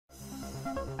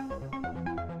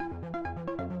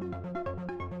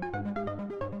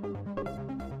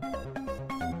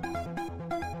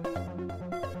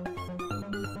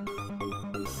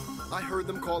heard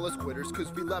them call us quitters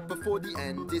cause we left before the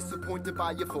end. Disappointed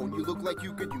by your phone, you look like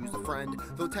you could use a friend.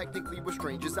 Though technically we're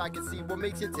strangers, I can see what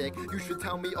makes you tick. You should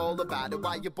tell me all about it,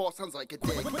 why your boss sounds like a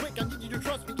dick. Quick, I need you to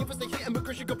trust me, give us a hit,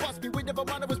 immigration could bust me. Wait, never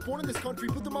mind, I was born in this country.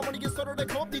 Put my money and started a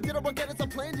company. Did I get as I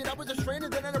planned it? I was just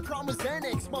stranded, then I had a problem with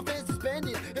Xanax. My fans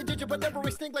disbanded, and did you but never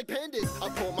extinct like pandas. I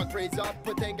pulled my grades up,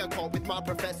 but then got caught with my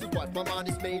professors. What my mind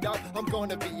is made up, I'm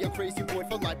gonna be a crazy boy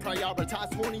for life.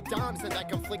 Prioritize 20 times, and I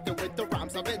conflicted with the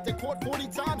rhymes. I've been to court 40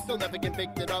 times, still never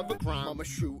convicted of a crime. I'm a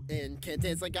shootin', can't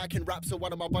dance like I can rap, so why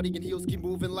do my body and heels keep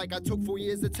moving like I took 4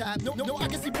 years to tap? No, I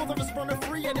can see both of us running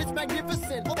free, and it's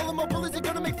magnificent. All of my brothers are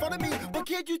gonna make fun of me, but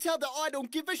can't you tell that I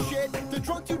don't give a shit? The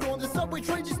drunk dude on the subway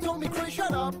train just told me, Chris,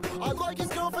 shut up. I like his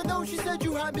girlfriend though, she said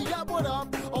you had me up, what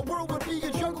up? A world would be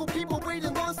a jungle, people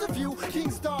waiting lost of you.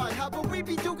 Kings die, how about we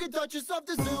be Duke and Duchess of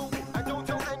the Zoo? I don't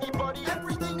tell anybody,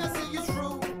 everything I say is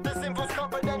true. This info's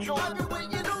confidential, I've been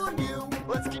waiting on you.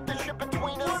 Let's keep this shit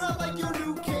between us. But I like your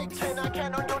new kicks, and I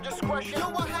can't on your discretion.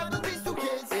 Yo, I have at least 2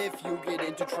 kids. If you get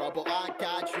into trouble, I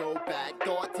got your back.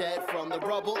 Thought dead from the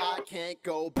rubble, I can't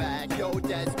go back. Yo,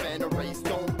 dead's been erased,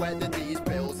 don't weather these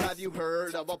bills. Have you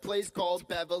heard of a place called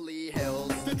Beverly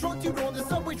Hills? The drunk dude on the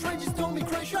subway train just told me,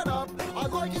 Craig, shut up. I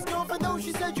like his girlfriend though,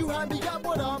 she said you had me up,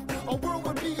 what up?